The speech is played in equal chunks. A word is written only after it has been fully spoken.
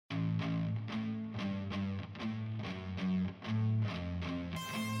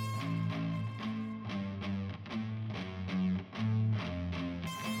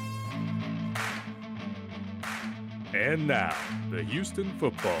And now, the Houston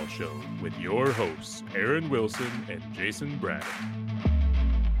Football Show with your hosts, Aaron Wilson and Jason Braddock.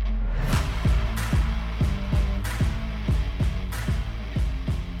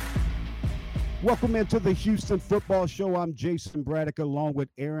 Welcome into the Houston Football Show. I'm Jason Braddock along with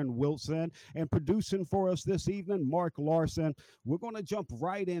Aaron Wilson, and producing for us this evening, Mark Larson. We're going to jump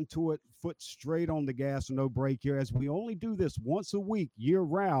right into it, foot straight on the gas, no break here, as we only do this once a week,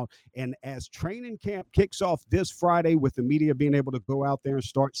 year-round. And as training camp kicks off this Friday with the media being able to go out there and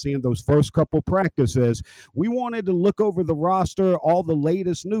start seeing those first couple practices, we wanted to look over the roster, all the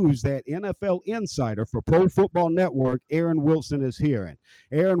latest news that NFL insider for Pro Football Network, Aaron Wilson, is hearing.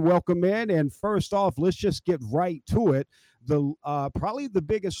 Aaron, welcome in. And first off, let's just get right to it. Probably the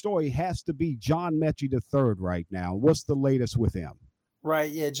biggest story has to be John Mechie III right now. What's the latest with him?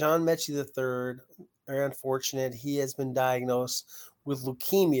 Right, yeah, John Mechie III, very unfortunate. He has been diagnosed with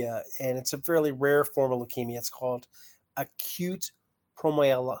leukemia, and it's a fairly rare form of leukemia. It's called acute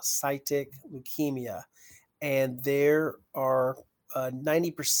promyelocytic leukemia, and there are a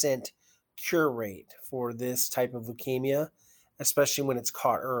 90% cure rate for this type of leukemia, especially when it's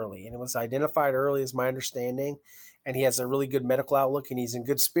caught early. And it was identified early, is my understanding, and he has a really good medical outlook, and he's in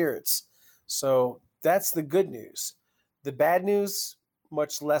good spirits. So that's the good news. The bad news,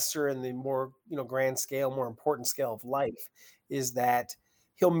 much lesser in the more grand scale, more important scale of life, is that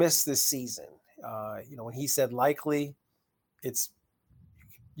he'll miss this season. When he said likely,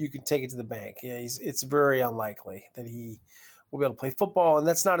 you can take it to the bank. Yeah, it's very unlikely that he will be able to play football, and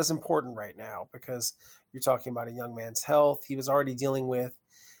that's not as important right now because you're talking about a young man's health. He was already dealing with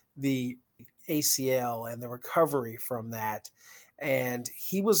the ACL and the recovery from that, and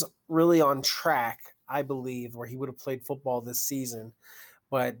he was really on track, I believe, where he would have played football this season.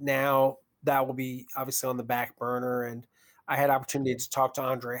 But now that will be obviously on the back burner. And I had opportunity to talk to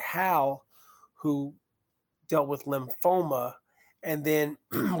Andre Howell, who dealt with lymphoma. And then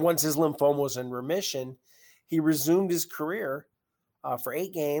once his lymphoma was in remission, he resumed his career for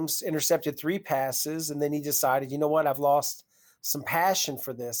 8 games, intercepted 3 passes. And then he decided, you know what, I've lost some passion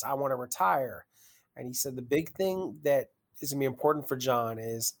for this. I want to retire. And he said the big thing that is going to be important for John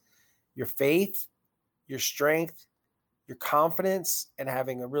is your faith, your strength, your confidence, and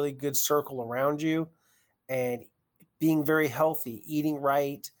having a really good circle around you, and being very healthy, eating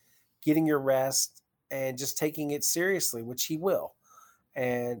right, getting your rest, and just taking it seriously, which he will.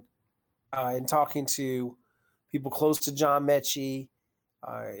 And in talking to people close to John Mechie,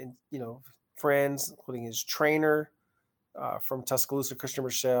 and friends, including his trainer from Tuscaloosa, Christian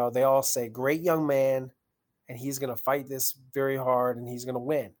Rochelle, they all say, great young man, and he's going to fight this very hard, and he's going to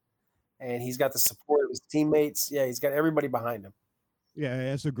win. And he's got the support of his teammates. Yeah, he's got everybody behind him. Yeah,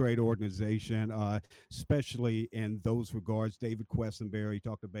 it's a great organization, especially in those regards. David Questenberry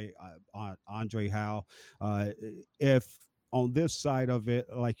talked about Andre Howell. If on this side of it,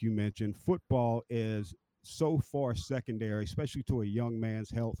 like you mentioned, football is so far secondary, especially to a young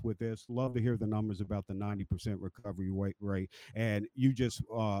man's health with this. Love to hear the numbers about the 90% recovery rate, and you just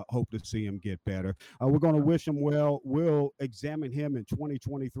hope to see him get better. We're going to wish him well. We'll examine him in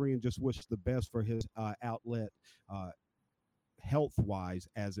 2023 and just wish the best for his outlet health-wise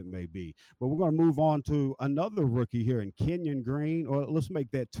as it may be. But we're going to move on to another rookie here in Kenyon Green, or let's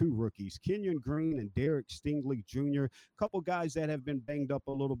make that 2 rookies, Kenyon Green and Derek Stingley Jr., a couple guys that have been banged up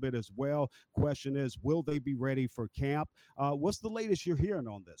a little bit as well. Question is, will they be ready for camp? What's the latest you're hearing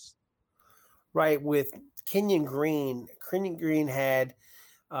on this? Right, with Kenyon Green had,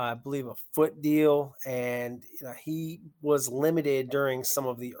 I believe, a foot deal, and he was limited during some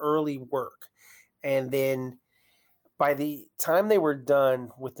of the early work. And then by the time they were done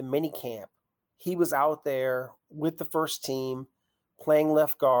with the mini camp, he was out there with the first team playing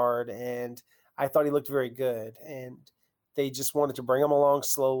left guard, and I thought he looked very good. And they just wanted to bring him along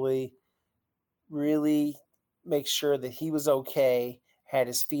slowly, really make sure that he was okay, had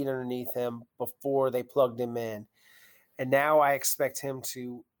his feet underneath him before they plugged him in. And now I expect him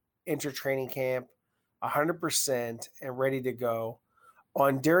to enter training camp 100% and ready to go.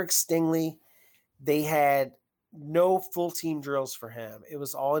 On Derek Stingley, they had no full team drills for him. It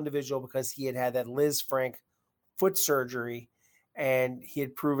was all individual because he had that Liz Frank foot surgery, and he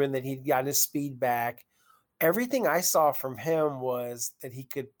had proven that he'd gotten his speed back. Everything I saw from him was that he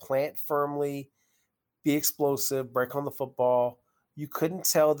could plant firmly, be explosive, break on the football. You couldn't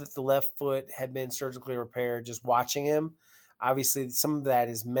tell that the left foot had been surgically repaired just watching him. Obviously, some of that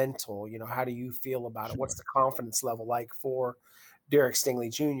is mental. How do you feel about it? What's the confidence level like for Derek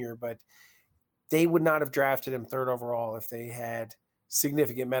Stingley Jr.? But they would not have drafted him 3rd overall if they had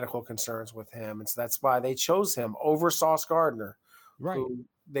significant medical concerns with him. And so that's why they chose him over Sauce Gardner, right, who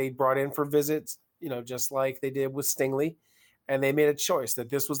they brought in for visits just like they did with Stingley, and they made a choice that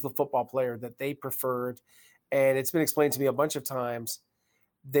this was the football player that they preferred. And it's been explained to me a bunch of times.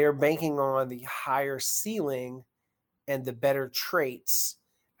 They're banking on the higher ceiling and the better traits,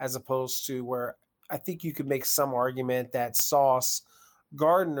 as opposed to where I think you could make some argument that Sauce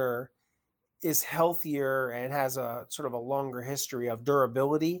Gardner is healthier and has a sort of a longer history of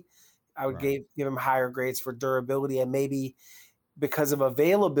durability. I would Right. give him higher grades for durability, and maybe because of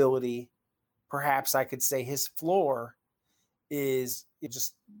availability, perhaps I could say his floor is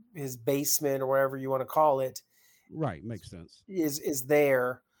just his basement or whatever you want to call it Right. Makes sense. is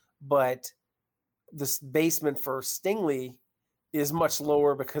there, but this basement for Stingley is much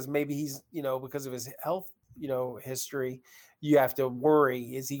lower because maybe he's, because of his health, history, you have to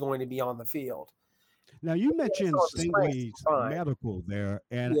worry, is he going to be on the field? Now you mentioned Some of his strengths Stingley's are fine. medical there,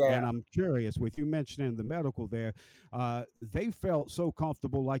 and Yeah. and I'm curious with you mentioning the medical there. They felt so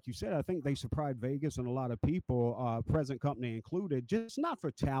comfortable, like you said. I think they surprised Vegas and a lot of people, present company included, just not for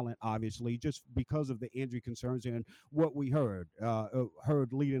talent, obviously, just because of the injury concerns and what we heard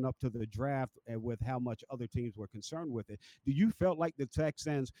leading up to the draft, and with how much other teams were concerned with it. Do you felt like the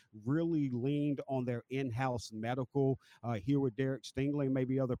Texans really leaned on their in-house medical here with Derek Stingley,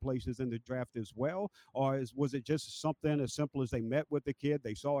 maybe other places in the draft as well? Or was it just something as simple as they met with the kid,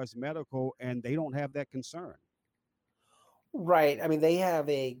 they saw his medical, and they don't have that concern? Right. I mean, they have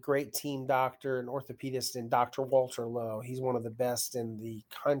a great team doctor and orthopedist in Dr. Walter Lowe. He's one of the best in the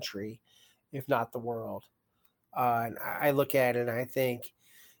country, if not the world. And I look at it and I think,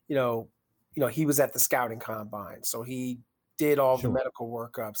 he was at the scouting combine, so he did all the Sure. medical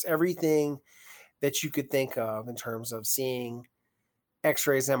workups, everything that you could think of in terms of seeing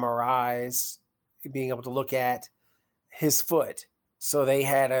X-rays, MRIs, being able to look at his foot. So they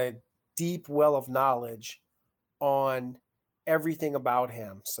had a deep well of knowledge on everything about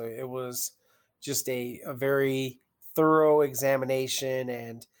him. So it was just a very thorough examination.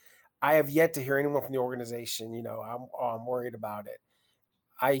 And I have yet to hear anyone from the organization, I'm worried about it.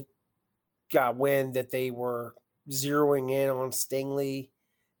 I got wind that they were zeroing in on Stingley,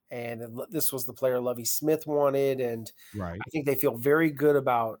 and this was the player Lovie Smith wanted. And Right. I think they feel very good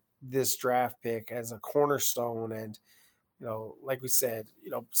about this draft pick as a cornerstone. And, like we said,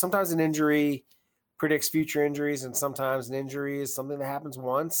 sometimes an injury predicts future injuries, and sometimes an injury is something that happens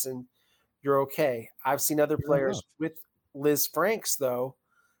once and you're okay. I've seen other Fair players enough. with Liz Franks, though,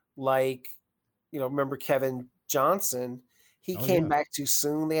 like, remember Kevin Johnson? He Oh came yeah. back too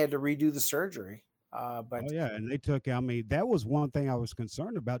soon. They had to redo the surgery. Oh But yeah, and they took. I mean, that was one thing I was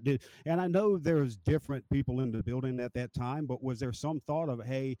concerned about. And I know there's different people in the building at that time, but was there some thought of,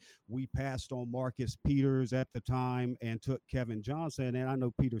 hey, we passed on Marcus Peters at the time and took Kevin Johnson? And I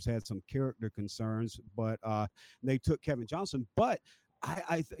know Peters had some character concerns, but they took Kevin Johnson. But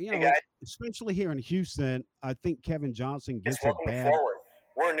Hey guys, especially here in Houston, I think Kevin Johnson gets a welcome to bad. Forward.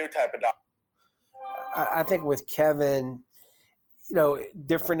 We're a new type of dog. I think with Kevin,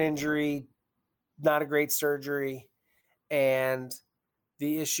 different injury, not a great surgery. And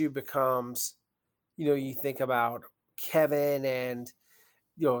the issue becomes, you think about Kevin and,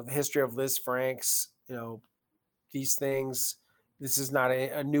 the history of Liz Franks, these things. This is not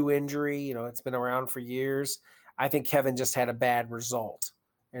a new injury. It's been around for years. I think Kevin just had a bad result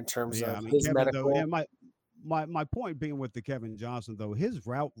in terms Yeah, of I mean his Kevin though, medical. and my point being with the Kevin Johnson though, his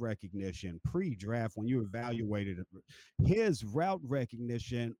route recognition pre-draft when you evaluated it, his route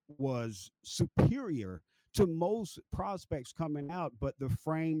recognition was superior to most prospects coming out. But the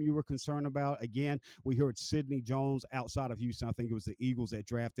frame you were concerned about, again, we heard Sidney Jones outside of Houston. I think it was the Eagles that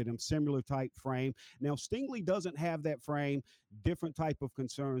drafted him, similar type frame. Now Stingley doesn't have that frame, different type of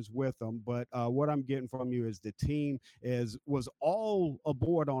concerns with him. But what I'm getting from you is the team was all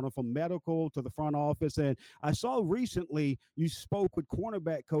aboard on him, from medical to the front office. And I saw recently you spoke with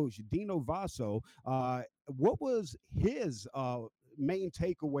cornerback coach Dino Vaso. What was his main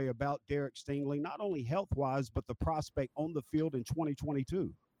takeaway about Derek Stingley, not only health wise, but the prospect on the field in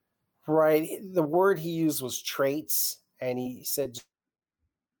 2022? Right. The word he used was traits. And he said,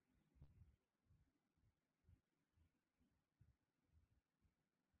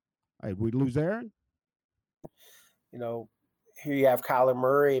 All right, we lose Aaron. you know, here you have Kyler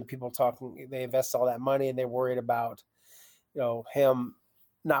Murray and people talking, they invest all that money and they're worried about, him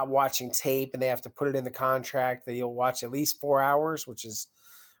not watching tape, and they have to put it in the contract that he'll watch at least 4 hours, which is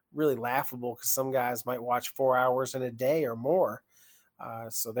really laughable because some guys might watch 4 hours in a day or more.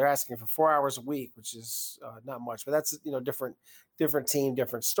 So they're asking for 4 hours a week, which is not much, but that's, different team,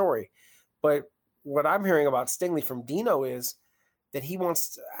 different story. But what I'm hearing about Stingley from Dino is that he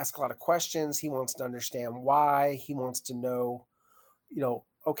wants to ask a lot of questions. He wants to understand why. He wants to know,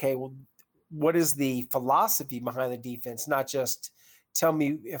 okay, well, what is the philosophy behind the defense, not just tell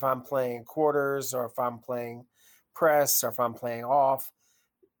me if I'm playing quarters or if I'm playing press or if I'm playing off.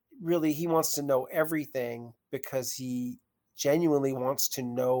 Really, he wants to know everything because he genuinely wants to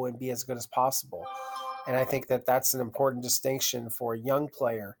know and be as good as possible. And I think that that's an important distinction for a young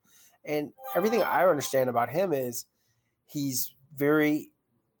player. And everything I understand about him is he's very,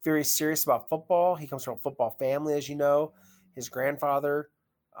 very serious about football. He comes from a football family, as you know. His grandfather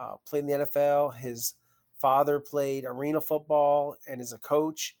played in the NFL. His father played arena football and is a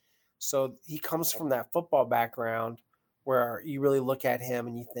coach. So he comes from that football background where you really look at him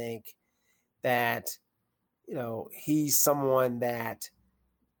and you think that, he's someone that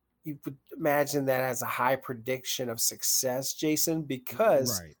you would imagine that has a high prediction of success, Jason,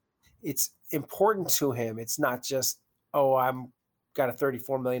 because it's important to him. It's not just, I'm got a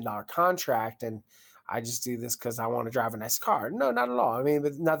 $34 million contract and I just do this because I want to drive a nice car. No, not at all. I mean,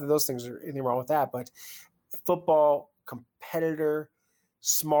 not that those things are anything wrong with that, but football, competitor,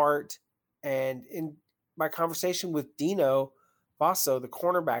 smart. And in my conversation with Dino Vasso, the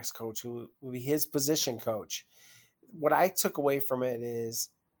cornerbacks coach, who will be his position coach, what I took away from it is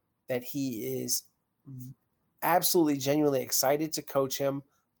that he is absolutely genuinely excited to coach him,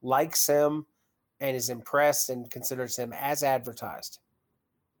 likes him, and is impressed and considers him as advertised.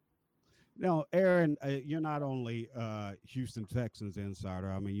 Now, Aaron, you're not only Houston Texans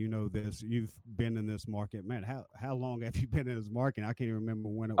insider. I mean, you know this. You've been in this market, man. How long have you been in this market? I can't even remember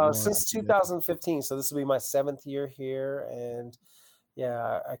when it was. Since 2015. So this will be my 7th year here, and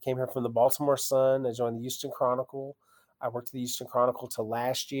I came here from the Baltimore Sun. I joined the Houston Chronicle. I worked at the Houston Chronicle till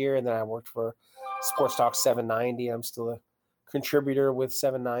last year, and then I worked for Sports Talk 790. I'm still a contributor with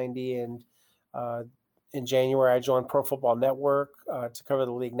 790, and in January, I joined Pro Football Network to cover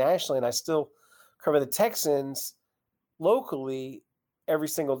the league nationally, and I still cover the Texans locally every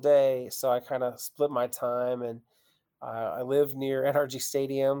single day. So I kind of split my time, and I live near NRG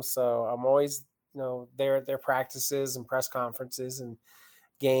Stadium, so I'm always there at their practices and press conferences and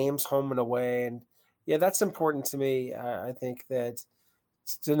games, home and away. And that's important to me. I think that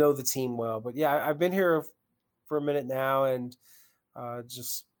to know the team well. But I've been here for a minute now, and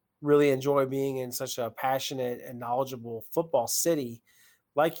just really enjoy being in such a passionate and knowledgeable football city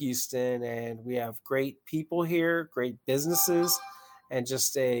like Houston. And we have great people here, great businesses, and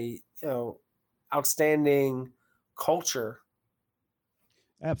just a outstanding culture.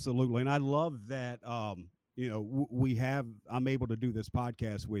 Absolutely. And I love that I'm able to do this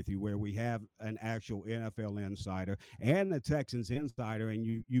podcast with you where we have an actual NFL insider and a Texans insider, and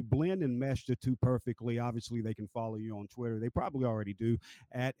you blend and mesh the two perfectly. Obviously, they can follow you on Twitter. They probably already do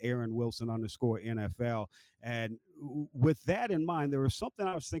at Aaron Wilson _NFL. And with that in mind, there was something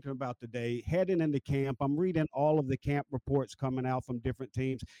I was thinking about today heading into camp. I'm reading all of the camp reports coming out from different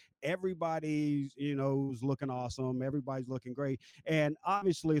teams. Everybody's, is looking awesome. Everybody's looking great. And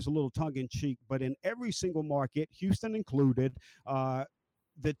obviously it's a little tongue in cheek, but in every single market, Houston included,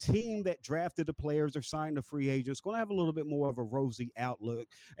 the team that drafted the players or signed the free agents going to have a little bit more of a rosy outlook.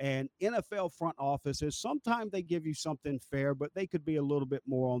 And NFL front offices, sometimes they give you something fair, but they could be a little bit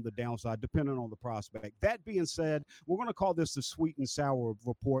more on the downside depending on the prospect. That being said, we're going to call this the sweet and sour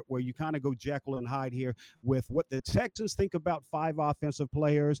report, where you kind of go Jekyll and Hyde here with what the Texans think about 5 offensive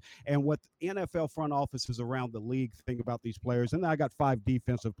players and what NFL front offices around the league think about these players. And then I got 5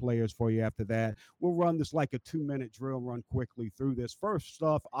 defensive players for you after that. We'll run this like a 2-minute drill, run quickly through this. First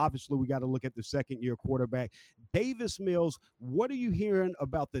stuff, obviously, we got to look at the second-year quarterback, Davis Mills. What are you hearing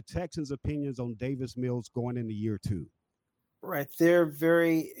about the Texans' opinions on Davis Mills going into year 2? Right. They're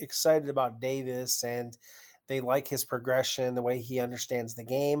very excited about Davis, and they like his progression, the way he understands the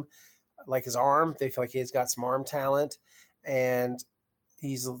game, like his arm. They feel like he's got some arm talent, and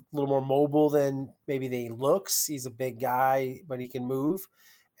he's a little more mobile than maybe he looks. He's a big guy, but he can move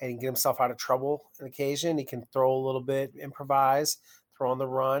and he can get himself out of trouble on occasion. He can throw a little bit, improvise, throw on the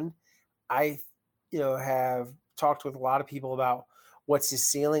run. I, have talked with a lot of people about what's his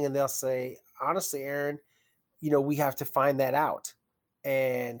ceiling, and they'll say, honestly, Aaron, we have to find that out.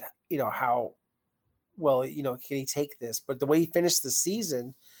 And, how well, can he take this? But the way he finished the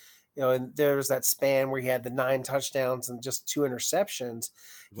season, and there's that span where he had the 9 touchdowns and just 2 interceptions.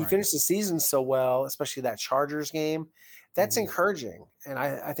 He finished the season so well, especially that Chargers game. That's encouraging. And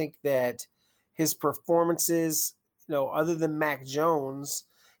I think that his performances, other than Mac Jones,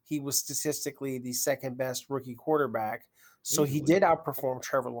 he was statistically the second best rookie quarterback. So he did outperform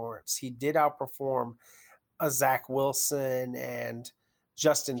Trevor Lawrence. He did outperform Zach Wilson and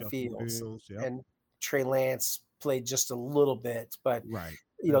Justin Fields. And Trey Lance played just a little bit. But,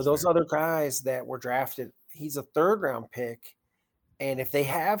 those other guys that were drafted, he's a 3rd-round pick. And if they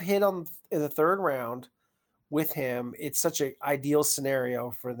have hit in the third round with him, it's such an ideal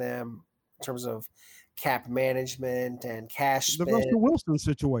scenario for them in terms of cap management and cash The spend. Russell Wilson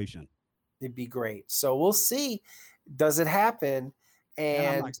situation. It'd be great. So we'll see. Does it happen?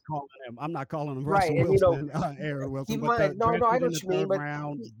 And I'm not calling him right, Russell and, Wilson, Aaron Wilson. he But might. No, I know in what the you mean. third But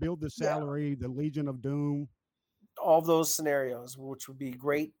round, build the salary, the Legion of Doom. All those scenarios, which would be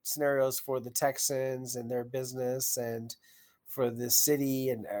great scenarios for the Texans and their business and for the city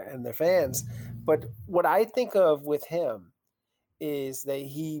and their fans. But what I think of with him is that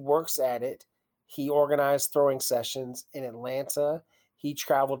he works at it. He organized throwing sessions in Atlanta. He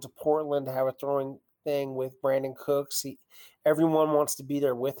traveled to Portland to have a throwing thing with Brandon Cooks. Everyone wants to be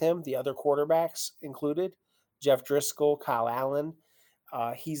there with him, the other quarterbacks included, Jeff Driscoll, Kyle Allen.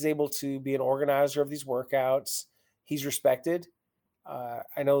 He's able to be an organizer of these workouts. He's respected.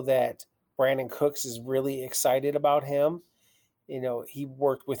 I know that Brandon Cooks is really excited about him. He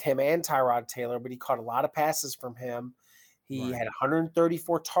worked with him and Tyrod Taylor, but he caught a lot of passes from him. He had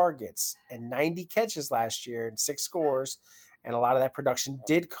 134 targets and 90 catches last year and 6 scores. And a lot of that production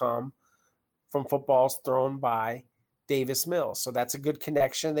did come from footballs thrown by Davis Mills. So that's a good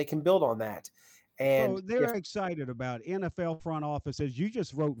connection. They can build on that. And so they're excited about NFL front offices. You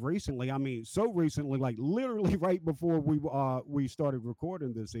just wrote recently. I mean, so recently, like literally right before we started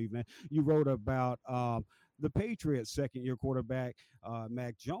recording this evening, you wrote about the Patriots' second-year quarterback,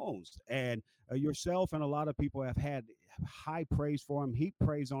 Mac Jones, and yourself and a lot of people have had high praise for him. Heat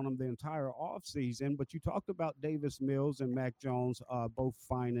praise on him the entire offseason. But you talked about Davis Mills and Mac Jones both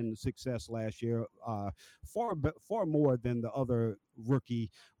finding success last year, far more than the other rookie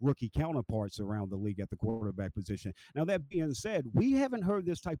counterparts around the league at the quarterback position. Now, that being said, we haven't heard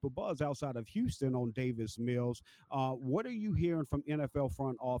this type of buzz outside of Houston on Davis Mills. What are you hearing from NFL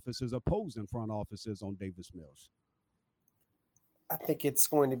front offices, opposing front offices on Davis Mills? I think it's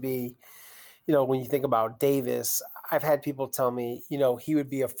going to be, when you think about Davis, I've had people tell me, he would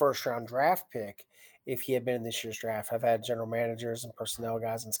be a first-round draft pick if he had been in this year's draft. I've had general managers and personnel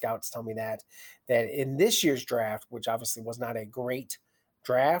guys and scouts tell me that in this year's draft, which obviously was not a great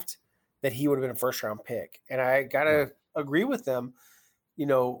draft, that he would have been a first-round pick. And I got to agree with them.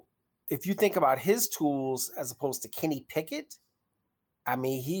 If you think about his tools as opposed to Kenny Pickett, I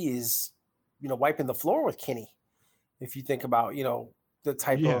mean, he is, wiping the floor with Kenny. If you think about, the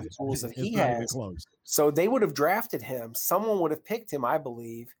type of tools that he has. So they would have drafted him. Someone would have picked him, I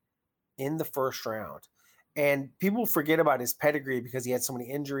believe, in the first round. And people forget about his pedigree because he had so many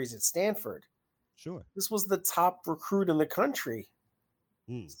injuries at Stanford. Sure. This was the top recruit in the country.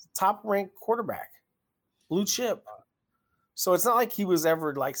 Top ranked quarterback. Blue chip. So it's not like he was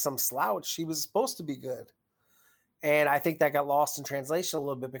ever like some slouch. He was supposed to be good. And I think that got lost in translation a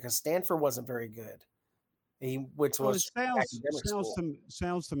little bit because Stanford wasn't very good.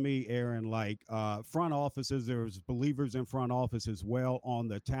 Sounds to me, Aaron, like front offices, there's believers in front office as well on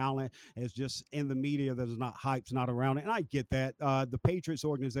the talent. It's just in the media, there's not hype's not around it. And I get that. The Patriots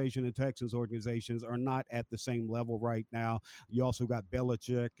organization and Texans organizations are not at the same level right now. You also got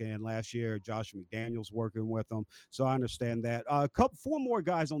Belichick and last year Josh McDaniels working with them. So I understand that. Four more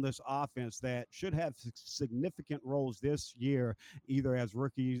guys on this offense that should have significant roles this year, either as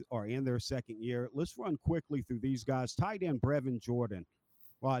rookies or in their second year. Let's run quickly through these guys. Tight end Brevin Jordan.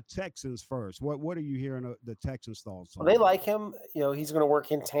 Texans first. What are you hearing the Texans' thoughts on? Well, they like him. He's going to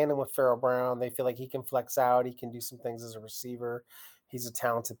work in tandem with Farrell Brown. They feel like he can flex out. He can do some things as a receiver. He's a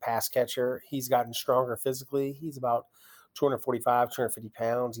talented pass catcher. He's gotten stronger physically. He's about 245, 250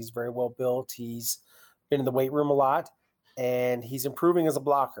 pounds. He's very well built. He's been in the weight room a lot, and he's improving as a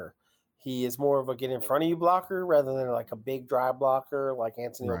blocker. He is more of a get in front of you blocker rather than like a big drive blocker like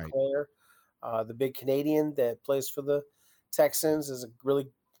Anthony O'Clair. The big Canadian that plays for the Texans is a really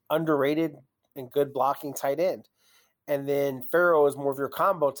underrated and good blocking tight end. And then Farrell is more of your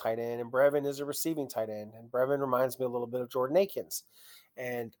combo tight end, and Brevin is a receiving tight end. And Brevin reminds me a little bit of Jordan Akins.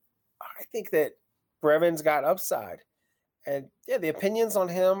 And I think that Brevin's got upside. And, the opinions on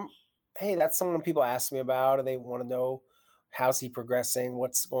him, hey, that's someone people ask me about, and they want to know how's he progressing,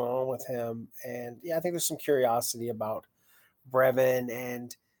 what's going on with him. And, I think there's some curiosity about Brevin.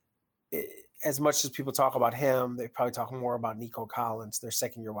 And as much as people talk about him, they probably talk more about Nico Collins, their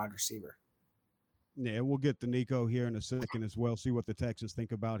second-year wide receiver. Yeah, we'll get to Nico here in a second as well, see what the Texans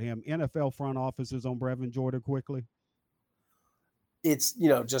think about him. NFL front offices on Brevin Jordan quickly. It's,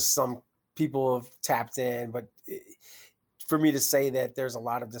 just some people have tapped in, but for me to say that there's a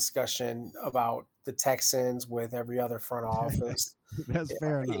lot of discussion about the Texans with every other front office. That's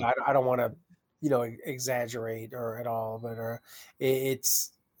fair enough. I don't want to, exaggerate or at all, but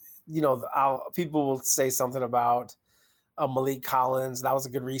it's, people will say something about Malik Collins. That was a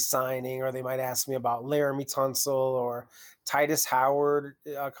good re-signing. Or they might ask me about Laramie Tunsil or Titus Howard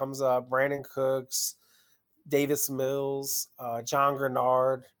comes up, Brandon Cooks, Davis Mills, John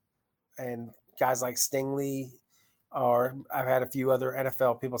Grenard, and guys like Stingley. Or I've had a few other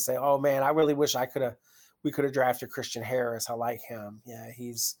NFL people say, "Oh man, I really wish we could have drafted Christian Harris. I like him. Yeah,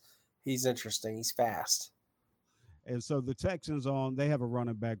 he's interesting. He's fast." And so the Texans they have a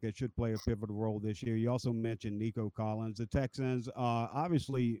running back that should play a pivotal role this year. You also mentioned Nico Collins. The Texans,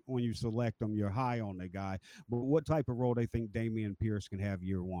 obviously, when you select them, you're high on the guy. But what type of role they think Dameon Pierce can have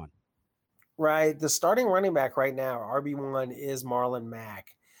year one? Right. The starting running back right now, RB1, is Marlon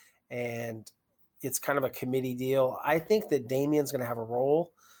Mack. And it's kind of a committee deal. I think that Damien's going to have a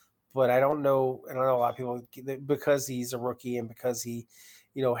role, but I don't know. And I know a lot of people, because he's a rookie and because he,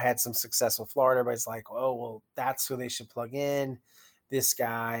 had some success with Florida, everybody's like, oh, well, that's who they should plug in. This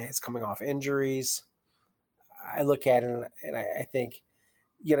guy is coming off injuries. I look at it and I think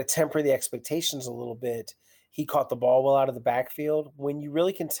you got to temper the expectations a little bit. He caught the ball well out of the backfield. When you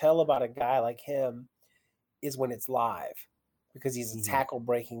really can tell about a guy like him is when it's live, because he's a tackle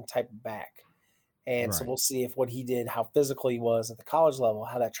breaking type of back. And so we'll see if what he did, how physical he was at the college level,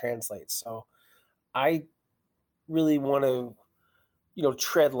 how that translates. So I really want to,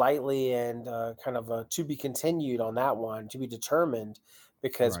 tread lightly and kind of to be continued on that one, to be determined,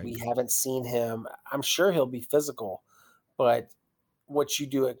 because we haven't seen him. I'm sure he'll be physical, but what you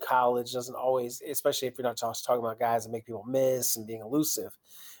do at college doesn't always, especially if you're not just talking about guys that make people miss and being elusive,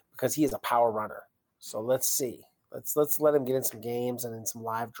 because he is a power runner. So let's see. Let's let him get in some games and in some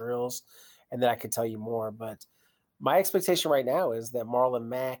live drills, and then I can tell you more. But my expectation right now is that Marlon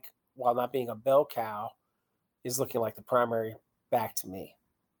Mack, while not being a bell cow, is looking like the primary back to me.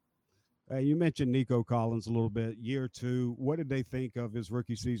 You mentioned Nico Collins a little bit. Year two, what did they think of his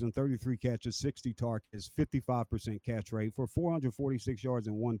rookie season? 33 catches, 60 targets, 55% catch rate for 446 yards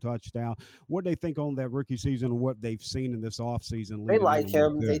and 1 touchdown. What did they think on that rookie season and what they've seen in this offseason? They like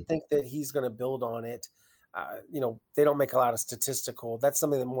him. They think that he's going to build on it. They don't make a lot of statistical. That's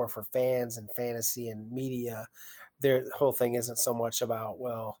something that more for fans and fantasy and media. Their whole thing isn't so much about,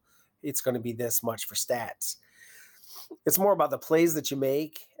 well, it's going to be this much for stats. It's more about the plays that you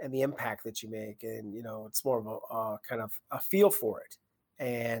make and the impact that you make. And, it's more of a kind of a feel for it.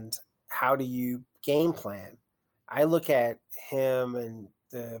 And how do you game plan? I look at him, and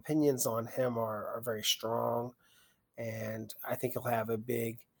the opinions on him are very strong. And I think he'll have a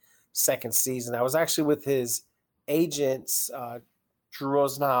big second season. I was actually with his agents, Drew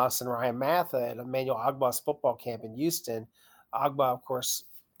Rosenhaus and Ryan Matha, at Emmanuel Ogbah's football camp in Houston. Ogbah, of course,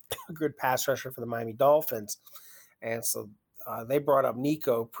 a good pass rusher for the Miami Dolphins. And so they brought up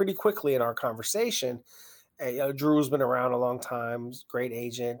Nico pretty quickly in our conversation. Drew's been around a long time, great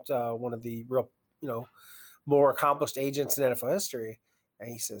agent, one of the real, more accomplished agents in NFL history.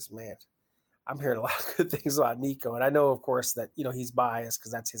 And he says, man, I'm hearing a lot of good things about Nico. And I know, of course, that, he's biased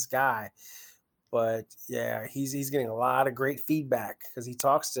because that's his guy. But, yeah, he's getting a lot of great feedback because he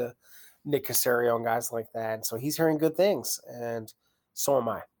talks to Nick Caserio and guys like that. And so he's hearing good things, and so am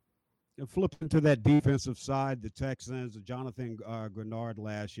I. Flipping to that defensive side, the Texans, Jonathan Grenard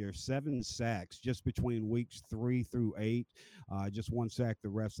last year, 7 sacks just between weeks 3 through 8, just 1 sack the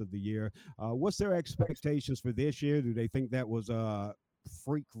rest of the year. What's their expectations for this year? Do they think that was a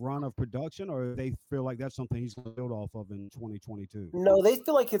freak run of production, or do they feel like that's something he's going to build off of in 2022? No, they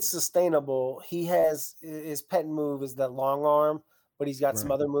feel like it's sustainable. He has his pet move is that long arm, but he's got some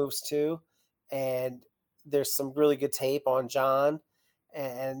other moves too. And there's some really good tape on John.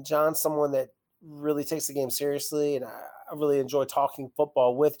 And John's someone that really takes the game seriously, and I really enjoy talking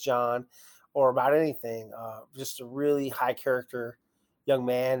football with John or about anything. Just a really high character young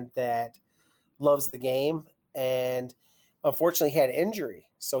man that loves the game. And unfortunately, he had an injury.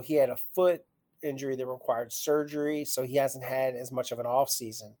 So he had a foot injury that required surgery, so he hasn't had as much of an off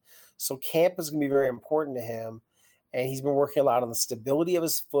season. So camp is going to be very important to him, and he's been working a lot on the stability of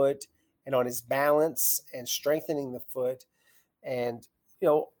his foot and on his balance and strengthening the foot. And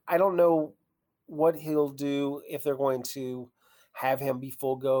I don't know what he'll do if they're going to have him be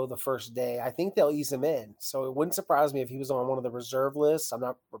full go the first day. I think they'll ease him in. So it wouldn't surprise me if he was on one of the reserve lists. I'm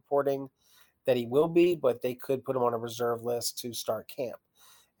not reporting that he will be, but they could put him on a reserve list to start camp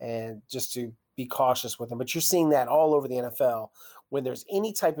and just to be cautious with him. But you're seeing that all over the NFL. When there's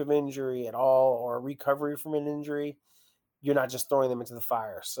any type of injury at all or a recovery from an injury, you're not just throwing them into the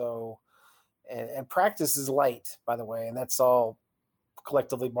fire. So, and practice is light, by the way, and that's all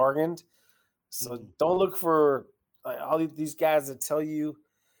collectively bargained. So don't look for all these guys that tell you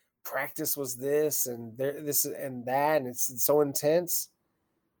practice was this and this and that, and it's so intense.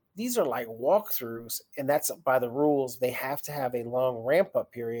 these are like walkthroughs, and that's by the rules. They have to have a long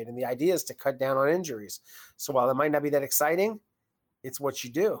ramp-up period, and the idea is to cut down on injuries. So while it might not be that exciting, it's what you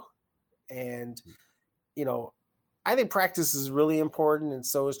do. And, I think practice is really important, and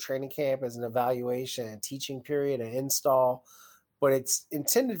so is training camp as an evaluation and teaching period and install, but it's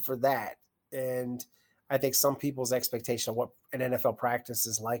intended for that. And I think some people's expectation of what an NFL practice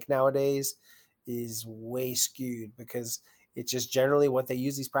is like nowadays is way skewed, because it's just generally what they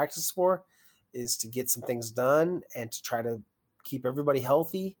use these practices for is to get some things done and to try to keep everybody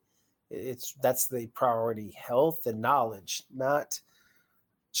healthy. That's the priority, health and knowledge, not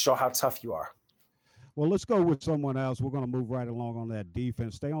show how tough you are. Well, let's go with someone else. We're going to move right along on that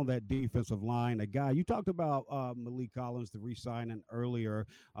defense. Stay on that defensive line. A guy you talked about, Malik Collins, the re-signing earlier.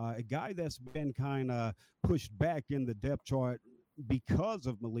 A guy that's been kind of pushed back in the depth chart because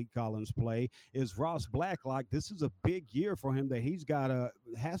of Malik Collins' play is Ross Blacklock. This is a big year for him that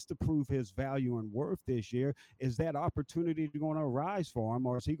has to prove his value and worth this year. Is that opportunity going to arise for him,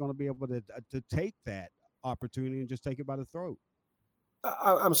 or is he going to be able to take that opportunity and just take it by the throat?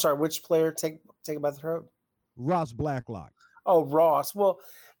 I'm sorry, which player take it by the throat? Ross Blacklock. Oh, Ross. Well,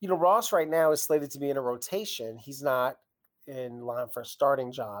 Ross right now is slated to be in a rotation. He's not in line for a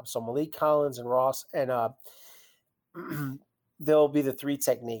starting job. So Malik Collins and Ross, and they'll be the three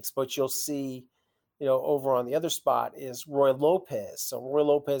techniques. But you'll see, over on the other spot is Roy Lopez. So Roy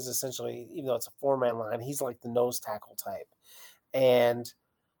Lopez essentially, even though it's a four-man line, he's like the nose tackle type. And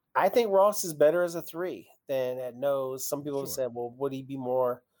I think Ross is better as a three than at nose. Some people have said, well, would he be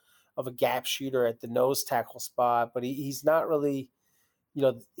more of a gap shooter at the nose tackle spot? But he's not really,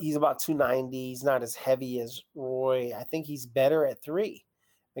 he's about 290. He's not as heavy as Roy. I think he's better at three.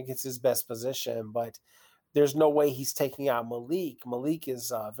 I think it's his best position, but there's no way he's taking out Malik. Malik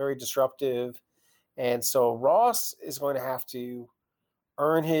is very disruptive. And so Ross is going to have to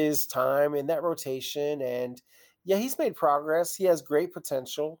earn his time in that rotation. And yeah, he's made progress. He has great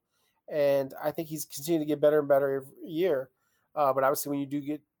potential. And I think he's continuing to get better and better every year. But obviously, when you do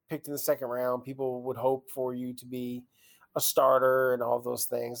get picked in the second round, people would hope for you to be a starter and all those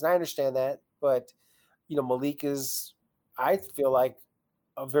things. And I understand that. But, Malik is, I feel like,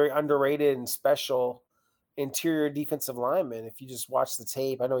 a very underrated and special interior defensive lineman. If you just watch the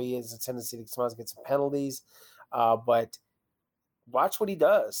tape, I know he has a tendency to sometimes get some penalties. But watch what he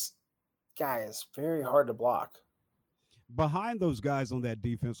does. Guy is very hard to block. Behind those guys on that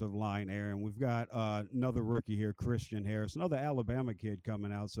defensive line, Aaron, we've got another rookie here, Christian Harris, another Alabama kid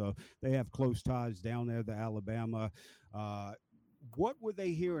coming out. So they have close ties down there, the Alabama. What were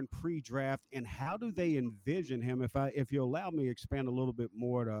they hearing pre-draft, and how do they envision him? If you allow me to expand a little bit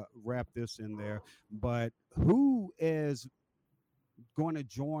more to wrap this in there, but who is going to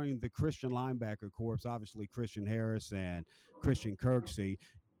join the Christian linebacker corps? Obviously, Christian Harris and Christian Kirksey.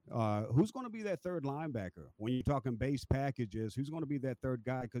 Who's going to be that third linebacker when you're talking base packages? Who's going to be that third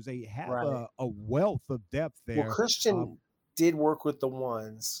guy? Because they have a wealth of depth there. Well, Christian did work with the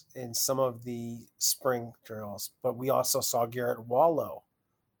ones in some of the spring drills, but we also saw Garrett Wallow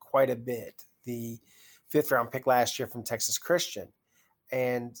quite a bit, the 5th round pick last year from Texas Christian.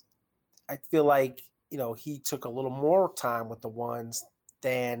 And I feel like, he took a little more time with the ones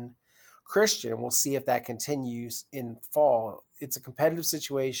than Christian. We'll see if that continues in fall. It's a competitive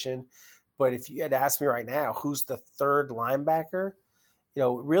situation, but if you had to ask me right now, who's the third linebacker?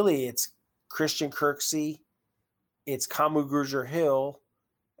 Really it's Christian Kirksey. It's Kamu Grugier-Hill,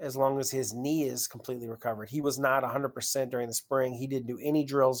 as long as his knee is completely recovered. He was not 100% during the spring. He didn't do any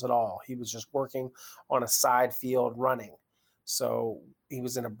drills at all. He was just working on a side field running. So he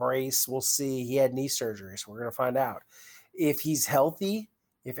was in a brace. We'll see. He had knee surgery, so we're going to find out. If he's healthy,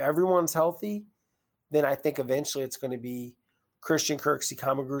 if everyone's healthy, then I think eventually it's going to be Christian Kirksey,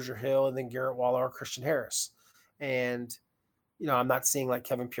 Kamu Grugier-Hill, and then Garrett Waller or Christian Harris. And, I'm not seeing like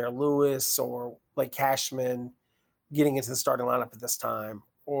Kevin Pierre-Louis or like Cashman getting into the starting lineup at this time,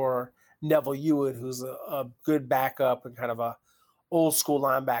 or Neville Hewitt, who's a good backup and kind of a old school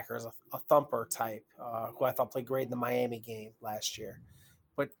linebacker, is a thumper type, who I thought played great in the Miami game last year.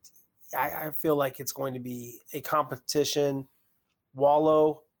 But I feel like it's going to be a competition.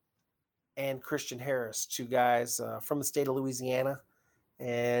 Wallow and Christian Harris, two guys from the state of Louisiana,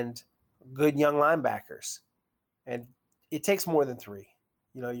 and good young linebackers. And it takes more than three.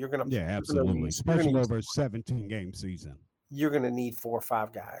 You're going to absolutely, especially over a 17-game season. You're going to need 4 or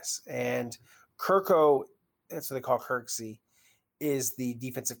 5 guys. And Kirko, that's what they call Kirksey, is the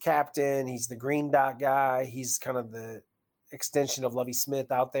defensive captain. He's the green dot guy. He's kind of the extension of Lovie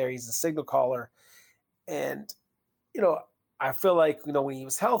Smith out there. He's the signal caller. And, I feel like, when he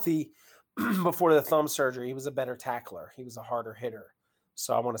was healthy before the thumb surgery, he was a better tackler. He was a harder hitter.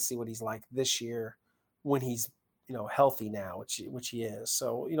 So I want to see what he's like this year when he's, healthy now, which he is.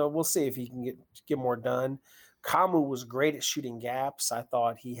 So, we'll see if he can get more done. Kamu was great at shooting gaps. I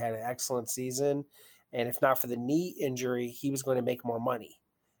thought he had an excellent season. And if not for the knee injury, he was going to make more money.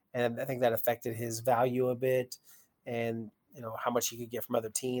 And I think that affected his value a bit and, how much he could get from other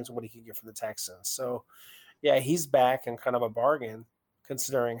teams, what he could get from the Texans. So, yeah, he's back and kind of a bargain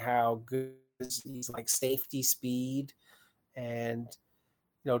considering how good he's like safety speed. And,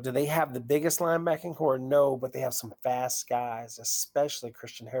 do they have the biggest linebacking core? No, but they have some fast guys, especially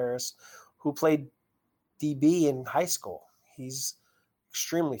Christian Harris, who played DB in high school. He's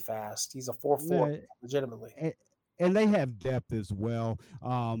extremely fast. He's a 4.4 legitimately. And they have depth as well.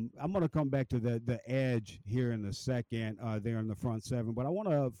 I'm going to come back to the edge here in a second there in the front seven, but I want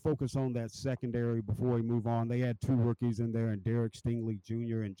to focus on that secondary before we move on. They had two rookies in there, and Derek Stingley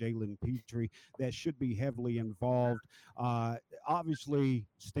Jr. and Jalen Petrie, that should be heavily involved. Obviously,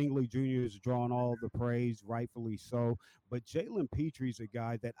 Stingley Jr. is drawing all the praise, rightfully so, but Jalen Petrie's a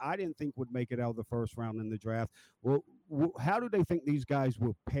guy that I didn't think would make it out of the first round in the draft. Well, how do they think these guys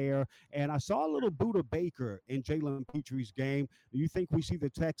will pair? And I saw a little Buda Baker in Jalen Petrie's game. Do you think we see the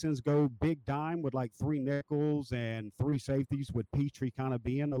Texans go big dime with like 3 nickels and 3 safeties, with Petrie kind of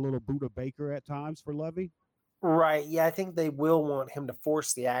being a little Buda Baker at times for Levy? Right. Yeah, I think they will want him to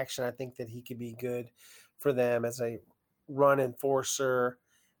force the action. I think that he could be good for them as a run enforcer,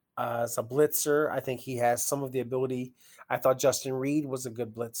 as a blitzer. I think he has some of the ability. I thought Justin Reed was a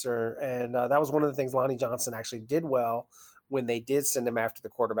good blitzer, and that was one of the things Lonnie Johnson actually did well when they did send him after the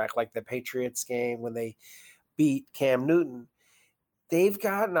quarterback, like the Patriots game when they beat Cam Newton. They've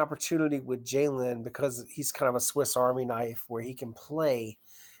got an opportunity with Jalen because he's kind of a Swiss Army knife where he can play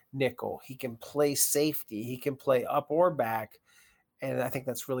nickel, he can play safety, he can play up or back, and I think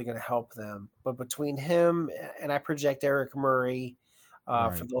that's really going to help them. But between him and I project Eric Murray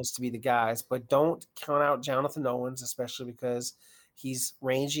for those to be the guys, but don't count out Jonathan Owens, especially because he's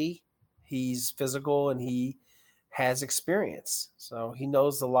rangy, he's physical, and he has experience. So he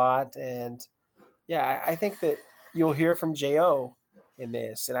knows a lot. And yeah, I think that you'll hear from J.O. in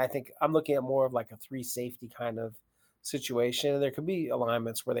this. And I think I'm looking at more of like a 3 safety kind of situation. And there could be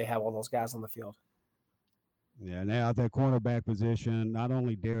alignments where they have all those guys on the field. Yeah, now at that cornerback position, not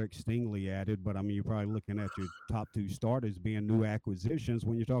only Derek Stingley added, but I mean, you're probably looking at your top 2 starters being new acquisitions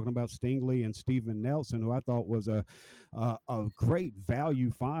when you're talking about Stingley and Steven Nelson, who I thought was a great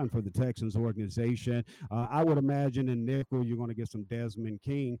value find for the Texans organization. I would imagine in nickel, you're going to get some Desmond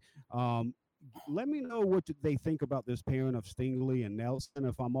King. Let me know what they think about this pairing of Stingley and Nelson.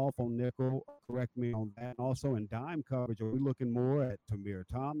 If I'm off on nickel, correct me on that. And also in dime coverage, are we looking more at Tamir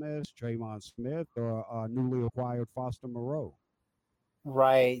Thomas, Trayvon Smith, or newly acquired Foster Moreau?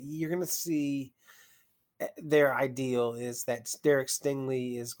 Right. You're going to see their ideal is that Derek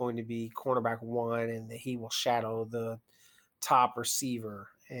Stingley is going to be cornerback 1 and that he will shadow the top receiver.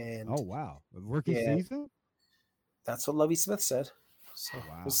 And oh, wow. Rookie season? That's what Lovie Smith said. So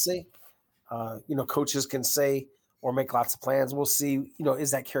we'll see. Coaches can say or make lots of plans. We'll see,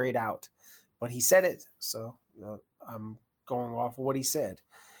 is that carried out? But he said it. So I'm going off of what he said.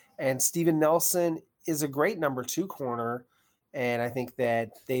 And Steven Nelson is a great number 2 corner. And I think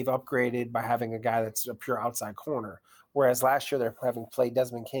that they've upgraded by having a guy that's a pure outside corner. Whereas last year they're having played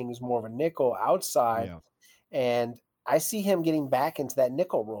Desmond King, who's more of a nickel outside. Yeah. And I see him getting back into that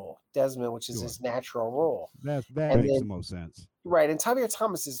nickel role, Desmond, which is his natural role. That makes the most sense. Right. And Tavierre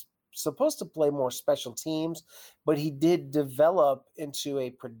Thomas is supposed to play more special teams, but he did develop into a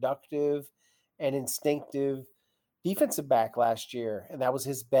productive and instinctive defensive back last year, and that was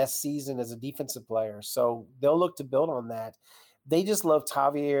his best season as a defensive player. So they'll look to build on that. They just love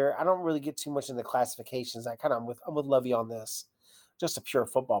Tavierre. I don't really get too much in the classifications. I'm with Levy on this. Just a pure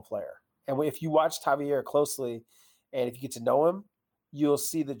football player. And if you watch Tavierre closely, and if you get to know him, you'll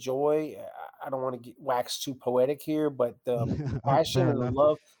see the joy. I don't want to wax too poetic here, but the passion and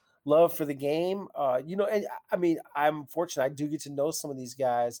the love for the game. And I mean, I'm fortunate. I do get to know some of these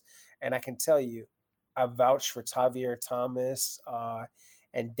guys, and I can tell you, I vouch for Tavierre Thomas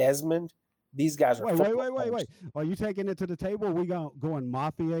and Desmond. These guys are wait. Are you taking it to the table? We going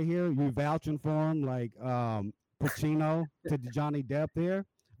mafia here? You vouching for him like Pacino to Johnny Depp here?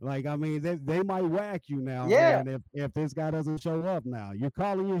 Like, I mean, they might whack you now, man, if this guy doesn't show up now. You're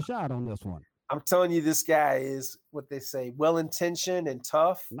calling your shot on this one. I'm telling you, this guy is what they say, well-intentioned and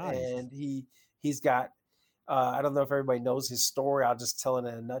tough. Nice. And he's got I don't know if everybody knows his story. I'll just tell it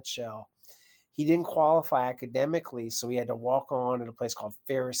in a nutshell. He didn't qualify academically, so he had to walk on at a place called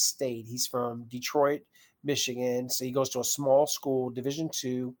Ferris State. He's from Detroit, Michigan. So he goes to a small school, Division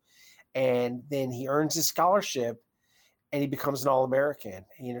II, and then he earns his scholarship. and he becomes an All-American.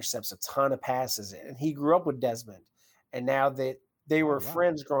 He intercepts a ton of passes, and he grew up with Desmond. And now that they were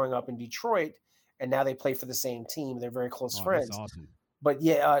friends growing up in Detroit, and now they play for the same team. They're very close friends. That's awesome. But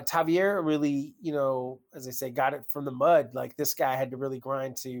yeah, Tavier really, as I say, got it from the mud. Like, this guy had to really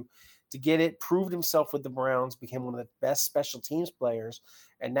grind to get it, proved himself with the Browns, became one of the best special teams players.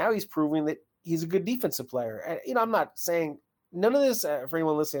 And now he's proving that he's a good defensive player. And, I'm not saying none of this for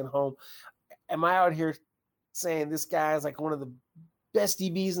anyone listening at home. Am I out here saying this guy is like one of the best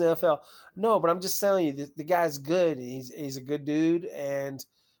DBs in the NFL? No, but I'm just telling you, the guy's good. He's a good dude. And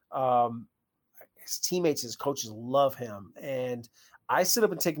his teammates, his coaches love him. And I sit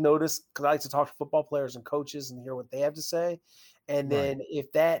up and take notice because I like to talk to football players and coaches and hear what they have to say. And then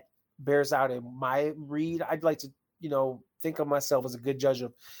if that bears out in my read, I'd like to, think of myself as a good judge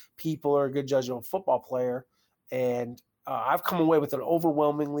of people or a good judge of a football player. And I've come away with an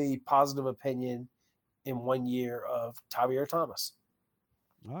overwhelmingly positive opinion in 1 year of Tavier Thomas.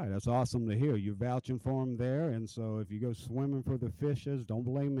 All right, that's awesome to hear. You're vouching for him there, and so if you go swimming for the fishes, don't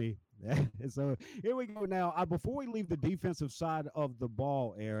blame me. So here we go now. Before we leave the defensive side of the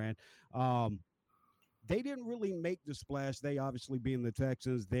ball, Aaron, they didn't really make the splash. They obviously being the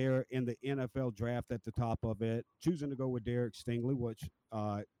Texans, they're in the NFL draft at the top of it, choosing to go with Derek Stingley, which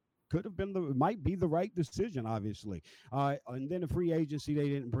could have been might be the right decision, obviously. And then the free agency, they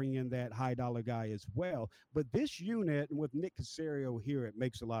didn't bring in that high dollar guy as well. But this unit, and with Nick Caserio here, it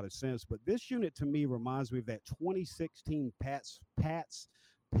makes a lot of sense. But this unit to me reminds me of that 2016 Pats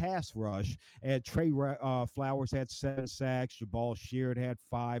pass rush. And Trey Flowers had 7 sacks. Jabal Sheard had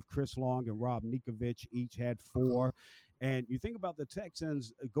 5. Chris Long and Rob Ninkovich each had 4. And you think about the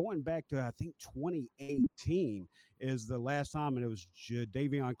Texans going back to, I think, 2018 is the last time, and it was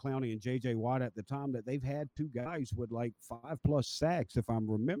Davion Clowney and J.J. Watt at the time, that they've had 2 guys with like 5+ sacks, if I'm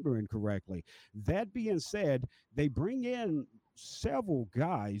remembering correctly. That being said, they bring in several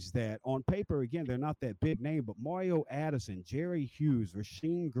guys that on paper, again, they're not that big name, but Mario Addison, Jerry Hughes,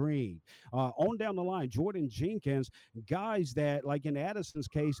 Rasheem Green, on down the line, Jordan Jenkins, guys that, like in Addison's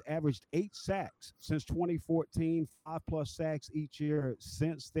case, averaged 8 sacks since 2014, 5+ sacks each year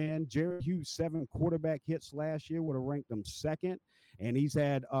since then. Jerry Hughes, 7 quarterback hits last year, would have ranked him second, and he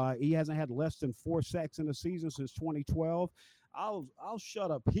hasn't had less than 4 sacks in the season since 2012. I'll shut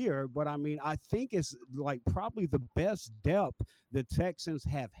up here, but I mean, I think it's like probably the best depth the Texans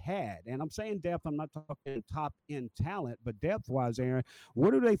have had. And I'm saying depth, I'm not talking top end talent, but depth wise, Aaron,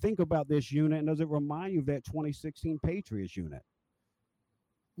 what do they think about this unit? And does it remind you of that 2016 Patriots unit?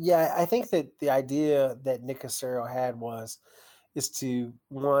 Yeah, I think that the idea that Nick Caserio had is to,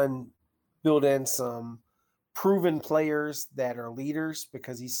 one, build in some proven players that are leaders,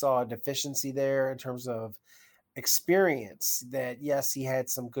 because he saw a deficiency there in terms of experience. That, yes, he had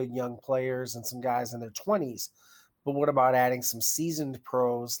some good young players and some guys in their 20s, but what about adding some seasoned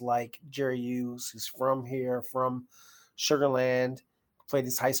pros like Jerry Hughes, who's from here, from Sugar Land, played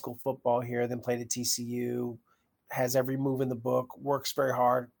his high school football here, then played at TCU, has every move in the book, works very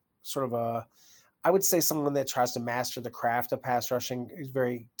hard, sort of I would say someone that tries to master the craft of pass rushing. He's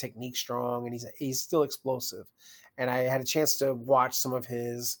very technique strong, and he's still explosive. And I had a chance to watch some of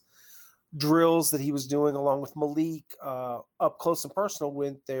his drills that he was doing along with Malik up close and personal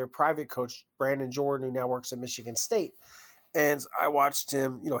with their private coach, Brandon Jordan, who now works at Michigan State. And I watched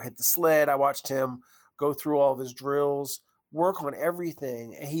him, hit the sled. I watched him go through all of his drills, work on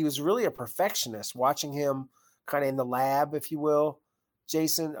everything. And he was really a perfectionist, watching him kind of in the lab, if you will,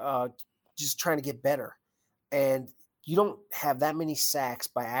 Jason, just trying to get better. And you don't have that many sacks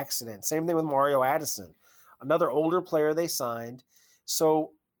by accident. Same thing with Mario Addison, another older player they signed.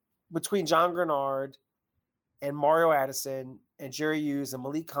 So between John Grenard and Mario Addison and Jerry Hughes and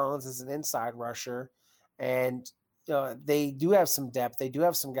Malik Collins as an inside rusher, and they do have some depth. They do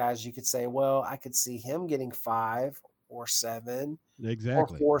have some guys you could say, well, I could see him getting 5 or 7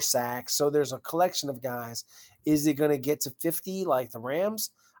 exactly, or 4 sacks. So there's a collection of guys. Is it going to get to 50 like the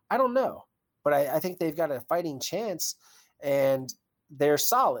Rams? I don't know. But I think they've got a fighting chance, and they're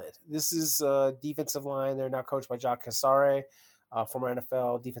solid. This is a defensive line. They're now coached by Jacques Cassare, former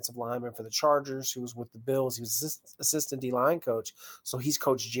NFL defensive lineman for the Chargers, who was with the Bills. He was assistant D-line coach. So he's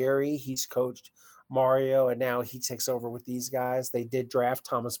coached Jerry. He's coached Mario, and now he takes over with these guys. They did draft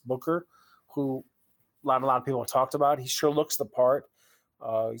Thomas Booker, who a lot of people have talked about. He sure looks the part.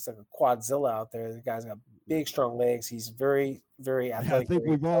 He's like a quadzilla out there. The guy's got big, strong legs. He's very, very athletic. I think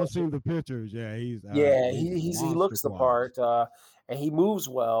we've all seen the pictures. Yeah, he looks the part, and he moves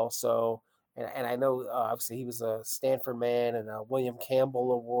well. So, and I know obviously he was a Stanford man and a William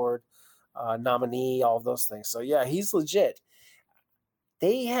Campbell Award nominee, all of those things. So yeah, he's legit.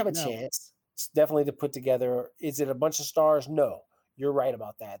 They have a chance It's definitely to put together. Is it a bunch of stars? No, you're right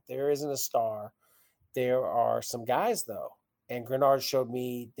about that. There isn't a star. There are some guys, though. And Grenard showed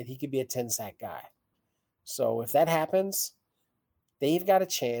me that he could be a 10-sack guy. So if that happens, they've got a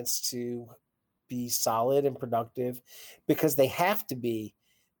chance to be solid and productive because they have to be.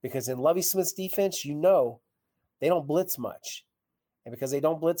 Because in Lovie Smith's defense, they don't blitz much. And because they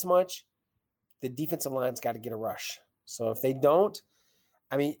don't blitz much, the defensive line's got to get a rush. So if they don't,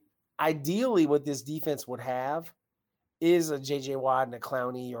 ideally what this defense would have is a J.J. Watt and a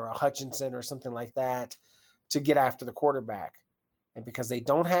Clowney or a Hutchinson or something like that to get after the quarterback. And because they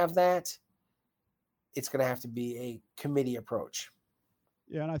don't have that, it's going to have to be a committee approach.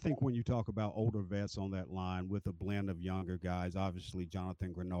 Yeah, and I think when you talk about older vets on that line with a blend of younger guys, obviously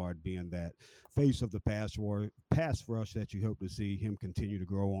Jonathan Grenard being that face of the pass rush that you hope to see him continue to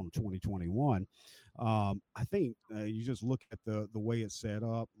grow on 2021. I think you just look at the way it's set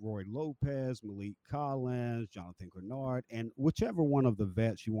up, Roy Lopez, Malik Collins, Jonathan Grenard, and whichever one of the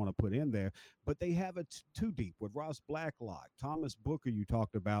vets you want to put in there, but they have it too deep with Ross Blacklock, Thomas Booker you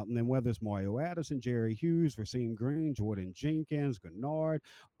talked about, and then whether it's Mario Addison, Jerry Hughes, Rasheem Green, Jordan Jenkins, Grenard,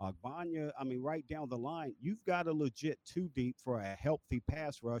 Agbanya, right down the line, you've got a legit too deep for a healthy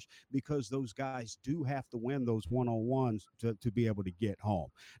pass rush because those guys do have to win those one-on-ones to be able to get home.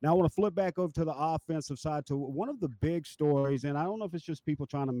 Now, I want to flip back over to the offensive side to one of the big stories, and I don't know if it's just people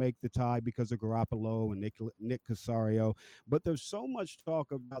trying to make the tie because of Garoppolo and Nick Casario, but there's so much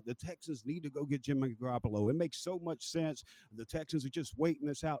talk about the Texans need to go get Jimmy Garoppolo. It makes so much sense. The Texans are just waiting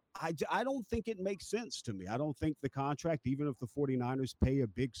this out. I don't think it makes sense to me. I don't think the contract, even if the 49ers pay a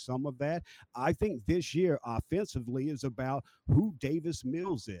big sum of that, I think this year offensively is about who Davis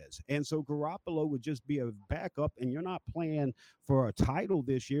Mills is. And so Garoppolo would just be a backup, and you're not playing for a title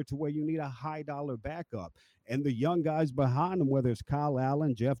this year to where you need a high dollar backup. And the young guys behind him, whether it's Kyle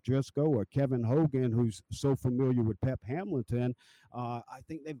Allen, Jeff Driscoll, or Kevin Hogan, who's so familiar with Pep Hamilton, I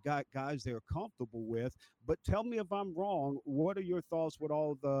think they've got guys they're comfortable with. But tell me if I'm wrong. What are your thoughts with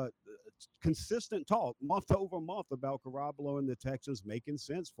all the consistent talk month over month about Garoppolo and the Texans making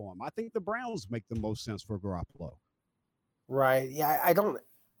sense for him? I think the Browns make the most sense for Garoppolo. Right. Yeah, I don't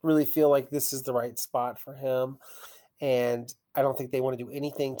really feel like this is the right spot for him. And I don't think they want to do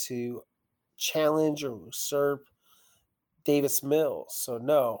anything to challenge or usurp Davis Mills. So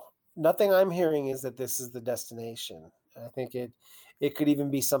no, nothing I'm hearing is that this is the destination. I think it could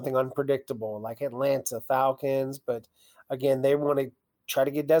even be something unpredictable like Atlanta Falcons, but again, they want to try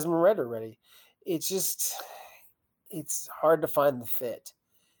to get Desmond Ridder ready. It's hard to find the fit.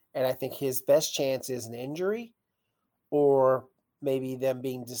 And I think his best chance is an injury or maybe them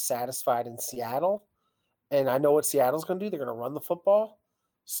being dissatisfied in Seattle. And I know what Seattle's going to do. They're going to run the football.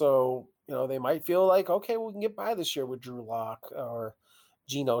 So, they might feel like, okay, we can get by this year with Drew Lock or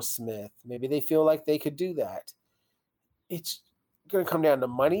Geno Smith. Maybe they feel like they could do that. It's going to come down to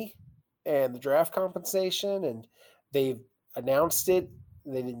money and the draft compensation. And they've announced it.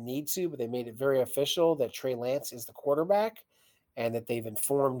 They didn't need to, but they made it very official that Trey Lance is the quarterback and that they've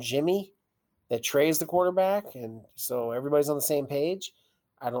informed Jimmy that Trey is the quarterback. And so everybody's on the same page.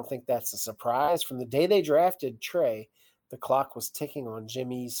 I don't think that's a surprise. From the day they drafted Trey, the clock was ticking on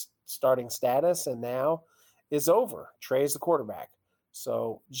Jimmy's starting status, and now it's over. Trey's the quarterback.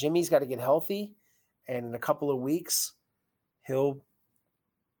 So Jimmy's got to get healthy, and in a couple of weeks, he'll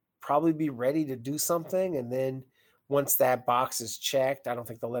probably be ready to do something. And then once that box is checked, I don't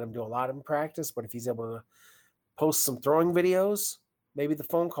think they'll let him do a lot in practice, but if he's able to post some throwing videos, maybe the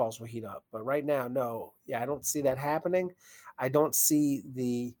phone calls will heat up. But right now, no. Yeah, I don't see that happening. I don't see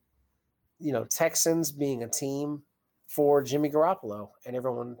the, Texans being a team for Jimmy Garoppolo, and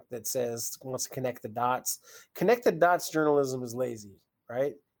everyone that says wants to connect the dots. Connect the dots journalism is lazy,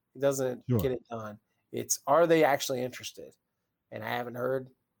 right? It doesn't get it done. It's, are they actually interested? And I haven't heard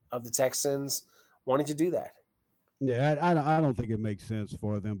of the Texans wanting to do that. Yeah, I don't think it makes sense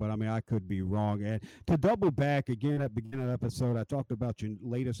for them, but I could be wrong. And to double back again at the beginning of the episode, I talked about your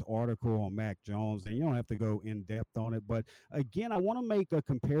latest article on Mac Jones, and you don't have to go in depth on it. But again, I want to make a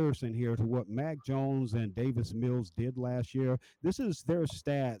comparison here to what Mac Jones and Davis Mills did last year. This is their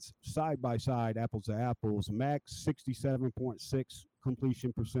stats side by side, apples to apples. Mac 67.6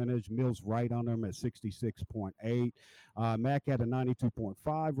 completion percentage, Mills right under him at 66.8. Mac had a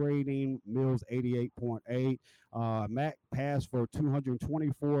 92.5 rating, Mills 88.8. Mac passed for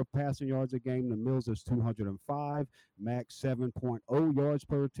 224 passing yards a game. The Mills is 205. Mac 7.0 yards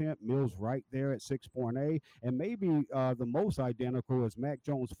per attempt. Mills right there at 6.8. And maybe the most identical is Mac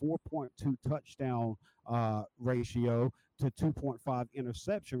Jones 4.2 touchdown ratio to 2.5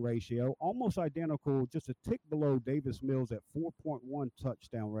 interception ratio, almost identical, just a tick below Davis Mills at 4.1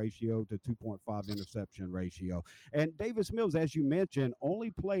 touchdown ratio to 2.5 interception ratio. And Davis Mills, as you mentioned,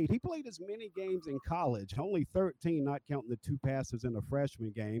 he played as many games in college, only 13, not counting the 2 passes in a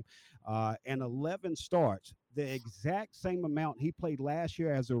freshman game, and 11 starts. The exact same amount he played last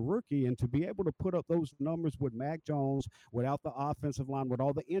year as a rookie, and to be able to put up those numbers with Mac Jones, without the offensive line, with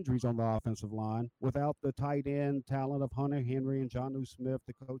all the injuries on the offensive line, without the tight end talent of Hunter Henry and Jonnu Smith,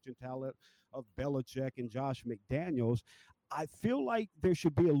 the coaching talent of Belichick and Josh McDaniels, I feel like there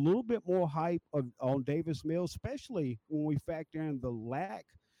should be a little bit more hype on Davis Mills, especially when we factor in the lack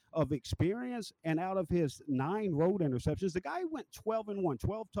of experience. And out of his 9 road interceptions, the guy went 12-1,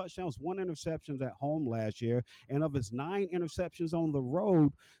 12 touchdowns, 1 interceptions at home last year. And of his 9 interceptions on the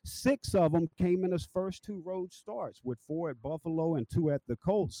road, 6 of them came in his first 2 road starts, with 4 at Buffalo and 2 at the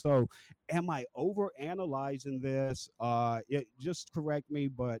Colts. So am I overanalyzing this? Just correct me,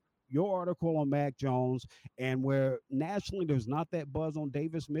 but your article on Mac Jones, and where nationally there's not that buzz on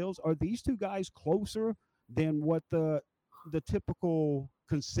Davis Mills, are these 2 guys closer than what the typical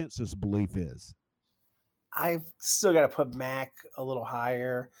consensus belief is? I've still got to put Mac a little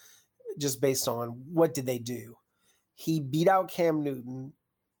higher, just based on what did they do. He beat out Cam Newton.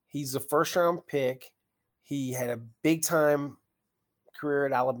 He's a first-round pick. He had a big-time career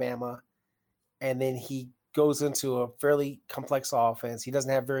at Alabama, and then he goes into a fairly complex offense. He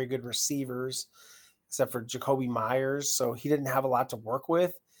doesn't have very good receivers, except for Jacoby Myers, so he didn't have a lot to work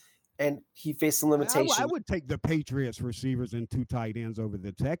with. And he faced some limitations. I would take the Patriots receivers and 2 tight ends over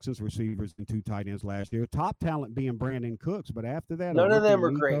the Texans receivers and 2 tight ends last year. Top talent being Brandon Cooks, but after that, none of them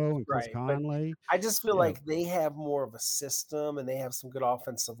are great. And Chris Conley. I just feel like they have more of a system, and they have some good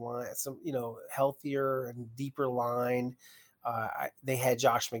offensive line, some healthier and deeper line. They had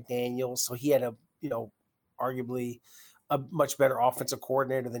Josh McDaniels, so he had arguably a much better offensive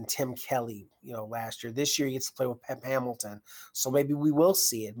coordinator than Tim Kelly, last year. This year he gets to play with Pep Hamilton. So maybe we will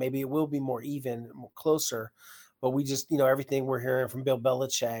see it. Maybe it will be more even, more closer. But we just, everything we're hearing from Bill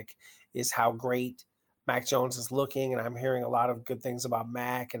Belichick is how great Mac Jones is looking. And I'm hearing a lot of good things about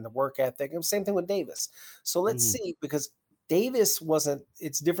Mac and the work ethic. And same thing with Davis. So let's see, because Davis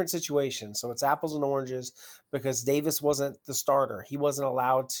it's different situation. So it's apples and oranges, because Davis wasn't the starter. He wasn't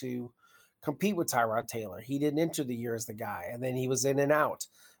allowed to compete with Tyrod Taylor. He didn't enter the year as the guy, and then he was in and out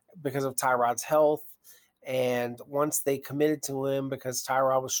because of Tyrod's health. And once they committed to him because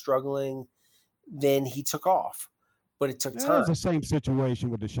Tyrod was struggling, then he took off. But it took time. It's the same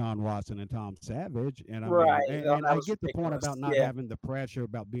situation with Deshaun Watson and Tom Savage. And I get the point about not having the pressure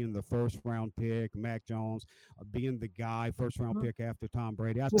about being the first-round pick, Mac Jones being the guy, first-round pick after Tom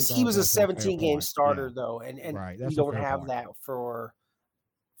Brady. He was a 17-game starter, though, and you don't have that for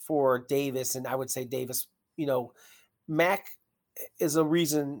Davis. And I would say Davis, Mac is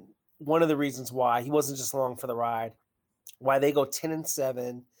one of the reasons why he wasn't just along for the ride, why they go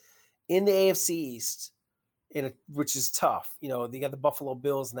 10-7 in the AFC East, which is tough. They got the Buffalo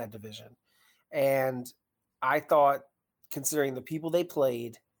Bills in that division. And I thought, considering the people they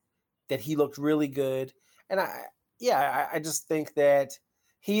played, that he looked really good. And I just think that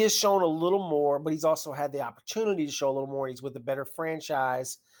he has shown a little more, but he's also had the opportunity to show a little more. He's with a better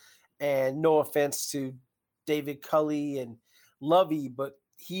franchise. And no offense to David Culley and Lovey, but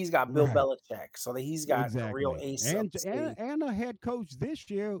he's got Bill Belichick, so that he's got a real ace. And a head coach this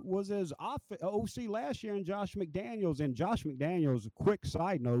year was his OC last year, and Josh McDaniels. And Josh McDaniels, a quick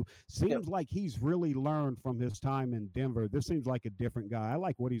side note, seems like he's really learned from his time in Denver. This seems like a different guy. I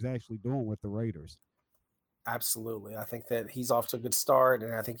like what he's actually doing with the Raiders. Absolutely. I think that he's off to a good start,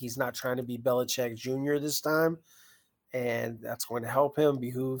 and I think he's not trying to be Belichick Jr. this time, and that's going to help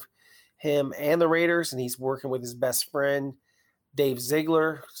behoove him and the Raiders. And he's working with his best friend, Dave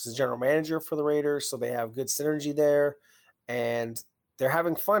Ziegler, who's the general manager for the Raiders, so they have good synergy there, and they're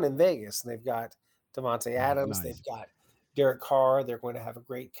having fun in Vegas. And they've got Devontae Adams, They've got Derek Carr. They're going to have a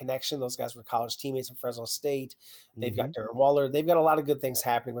great connection. Those guys were college teammates in Fresno State. They've got Darren Waller. They've got a lot of good things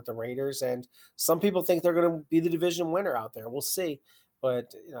happening with the Raiders, and some people think they're going to be the division winner out there. We'll see,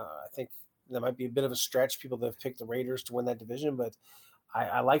 but I think that might be a bit of a stretch. People that have picked the Raiders to win that division, but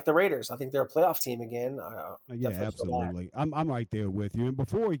I like the Raiders. I think they're a playoff team again. Yeah, absolutely. I'm right there with you. And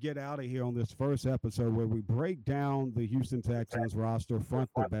before we get out of here on this first episode where we break down the Houston Texans roster front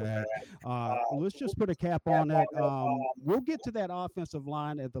to back, let's just put a cap on that. We'll get to that offensive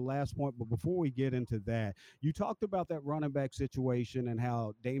line at the last point, but before we get into that, you talked about that running back situation and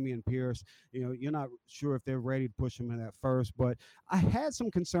how Dameon Pierce, you're not sure if they're ready to push him in that first, but I had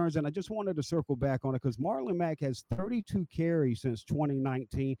some concerns, and I just wanted to circle back on it because Marlon Mack has 32 carries since 2019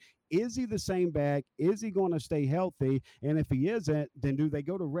 Is he the same back? Is he going to stay healthy? And if he isn't, then do they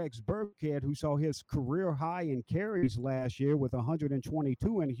go to Rex Burkhead, who saw his career high in carries last year with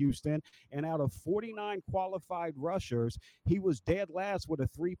 122 in Houston, and out of 49 qualified rushers, he was dead last with a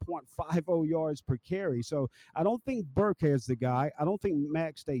 3.50 yards per carry. So I don't think Burkhead's the guy. I don't think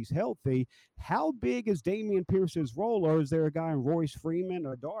Mac stays healthy. How big is Dameon Pierce's role, or is there a guy in Royce Freeman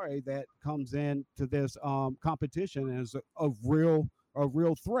or Dare that comes in to this competition as a real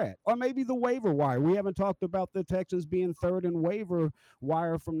threat? Or maybe the waiver wire. We haven't talked about the Texans being third in waiver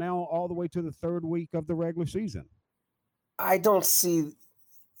wire from now all the way to the third week of the regular season. I don't see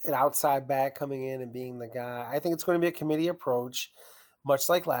an outside back coming in and being the guy. I think it's going to be a committee approach, much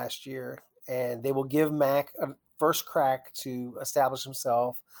like last year, and they will give Mac a first crack to establish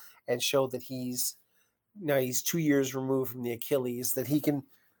himself and show that he's 2 years removed from the Achilles, that he can,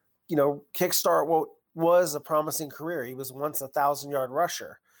 kickstart what was a promising career. He was once a 1,000-yard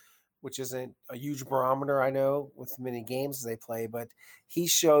rusher, which isn't a huge barometer, I know, with many games they play, but he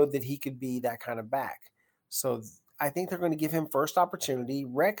showed that he could be that kind of back. So I think they're going to give him first opportunity.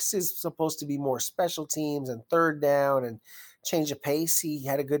 Rex is supposed to be more special teams and third down and change of pace. He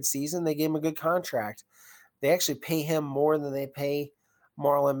had a good season. They gave him a good contract. They actually pay him more than they pay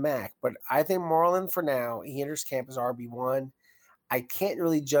Marlon Mack. But I think Marlon, for now, he enters camp as RB1. I can't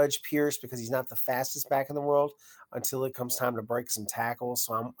really judge Pierce because he's not the fastest back in the world until it comes time to break some tackles.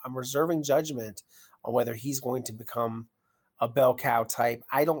 So I'm reserving judgment on whether he's going to become a bell cow type.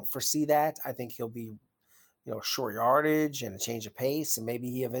 I don't foresee that. I think he'll be, short yardage and a change of pace, and maybe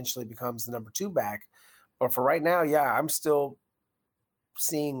he eventually becomes the number 2 back. But for right now, yeah, I'm still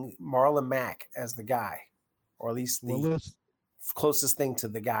seeing Marlon Mack as the guy, or at least the closest thing to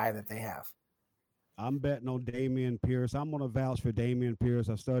the guy that they have. I'm betting on Dameon Pierce. I'm going to vouch for Dameon Pierce.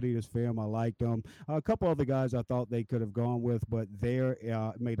 I studied his film. I liked him. A couple other guys I thought they could have gone with, but there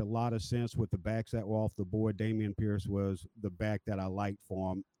made a lot of sense with the backs that were off the board. Dameon Pierce was the back that I liked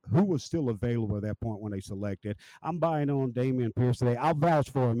for him, who was still available at that point when they selected. I'm buying on Dameon Pierce today. I'll vouch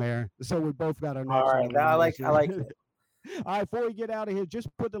for him, Aaron. So we both got our next. All right, I like it. All right, before we get out of here, just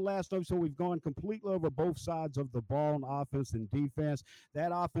put the last up. So we've gone completely over both sides of the ball on offense and defense. That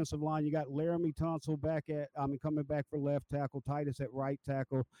offensive line, you got Laramie Tunsil coming back for left tackle, Titus at right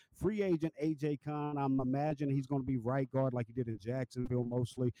tackle, free agent A.J. Kahn. I'm imagining he's going to be right guard like he did in Jacksonville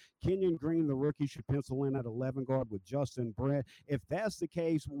mostly. Kenyon Green, the rookie, should pencil in at 11 guard with Justin Brent. If that's the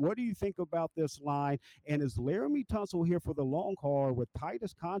case, what do you think about this line? And is Laramie Tunsil here for the long haul with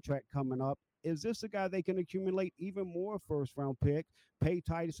Titus' contract coming up? Is this a guy they can accumulate even more first-round pick, pay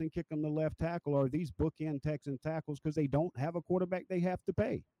Titus and kick him to left tackle, or are these bookend Texan tackles because they don't have a quarterback they have to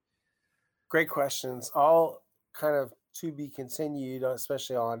pay? Great questions. All kind of to be continued,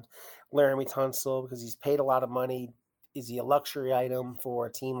 especially on Laramie Tunsil, because he's paid a lot of money. Is he a luxury item for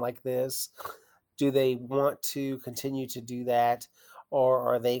a team like this? Do they want to continue to do that, or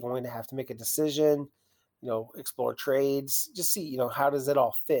are they going to have to make a decision? Explore trades, just see, how does it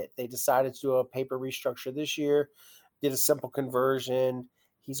all fit? They decided to do a paper restructure this year, did a simple conversion.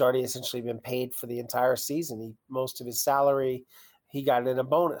 He's already essentially been paid for the entire season. Most of his salary, he got in a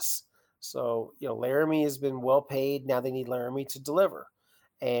bonus. So, Laramie has been well paid. Now they need Laramie to deliver.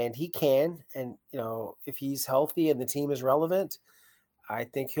 And he can. And, if he's healthy and the team is relevant, I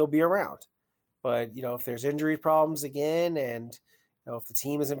think he'll be around. But, if there's injury problems again and, if the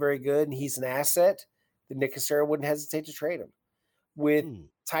team isn't very good and he's an asset, Nick Cassera wouldn't hesitate to trade him. With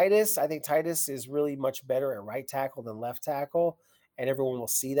Titus, I think Titus is really much better at right tackle than left tackle, and everyone will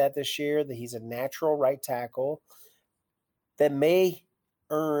see that this year, that he's a natural right tackle that may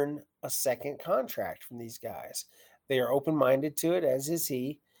earn a second contract from these guys. They are open-minded to it, as is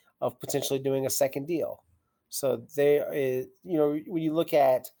he, of potentially doing a second deal. So when you look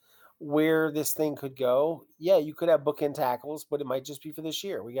at where this thing could go, yeah, you could have bookend tackles, but it might just be for this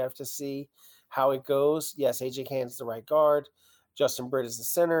year. We have to see how it goes. Yes, A.J. Cann's the right guard. Justin Britt is the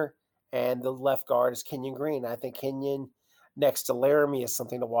center. And the left guard is Kenyon Green. I think Kenyon next to Laramie is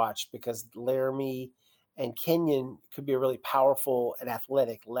something to watch because Laramie and Kenyon could be a really powerful and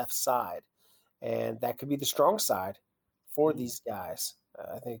athletic left side. And that could be the strong side for these guys.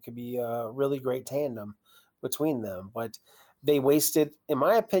 I think it could be a really great tandem between them. But they wasted, in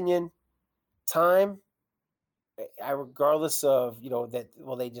my opinion, time. Regardless of,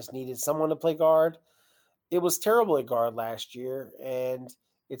 they just needed someone to play guard. It was terrible at guard last year, and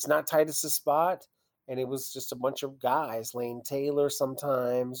it's not Titus's spot. And it was just a bunch of guys, Lane Taylor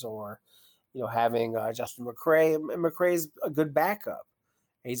sometimes, or, having Justin McCray. And McCray's a good backup.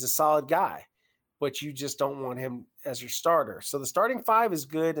 He's a solid guy, but you just don't want him as your starter. So the starting 5 is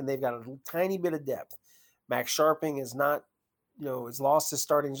good, and they've got a tiny bit of depth. Max Sharping is not, has lost his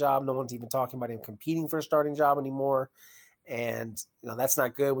starting job. No one's even talking about him competing for a starting job anymore. And, that's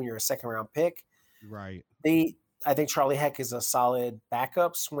not good when you're a second-round pick. Right. I think Charlie Heck is a solid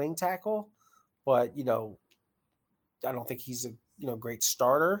backup swing tackle, but, I don't think he's a great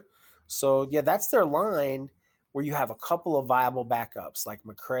starter. So, yeah, that's their line where you have a couple of viable backups like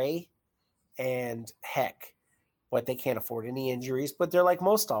McCray and Heck, but they can't afford any injuries. But they're like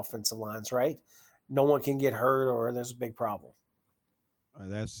most offensive lines, right? No one can get hurt or there's a big problem.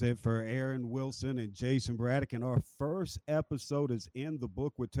 That's it for Aaron Wilson and Jason Braddock. And our first episode is in the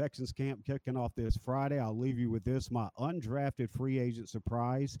book with Texans Camp kicking off this Friday. I'll leave you with this, my undrafted free agent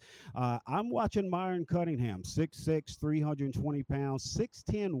surprise. I'm watching Myron Cunningham, 6'6", 320 pounds,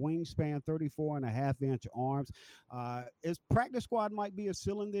 6'10 wingspan, 34.5-inch arms. His practice squad might be a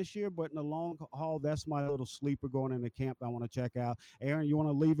ceiling this year, but in the long haul, that's my little sleeper going into camp I want to check out. Aaron, you want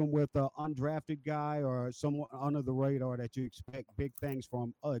to leave him with an undrafted guy or someone under the radar that you expect big things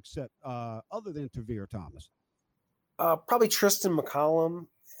from, except other than Tavir Thomas? Probably Tristan McCollum.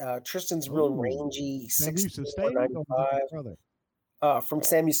 Tristan's real rangy, 6'4", from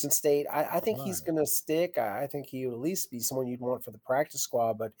Sam Houston State. I think he's going to stick. I think he would at least be someone you'd want for the practice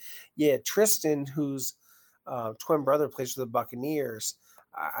squad. But, yeah, Tristan, whose twin brother plays for the Buccaneers,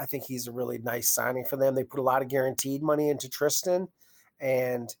 I think he's a really nice signing for them. They put a lot of guaranteed money into Tristan.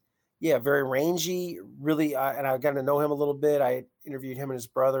 And, yeah, very rangy, really, and I got to know him a little bit. I interviewed him and his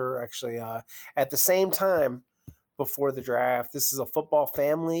brother actually at the same time before the draft. This is a football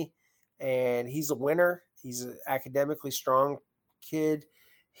family, and he's a winner. He's an academically strong kid.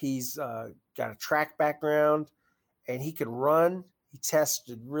 He's got a track background, and he can run. He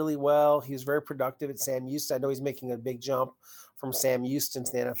tested really well. He was very productive at Sam Houston. I know he's making a big jump from Sam Houston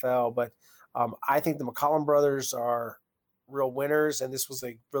to the NFL, but I think the McCollum brothers are real winners, and this was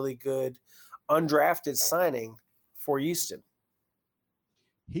a really good undrafted signing for Houston.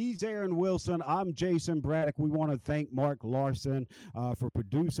 He's Aaron Wilson. I'm Jason Braddock. We want to thank Mark Larson for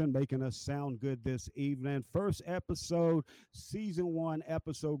producing, making us sound good this evening. First episode, season 1,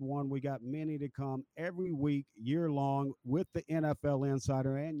 episode 1. We got many to come every week, year long, with the NFL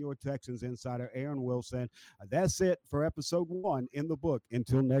Insider and your Texans Insider, Aaron Wilson. That's it for episode 1 in the book.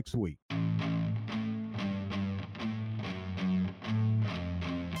 Until next week.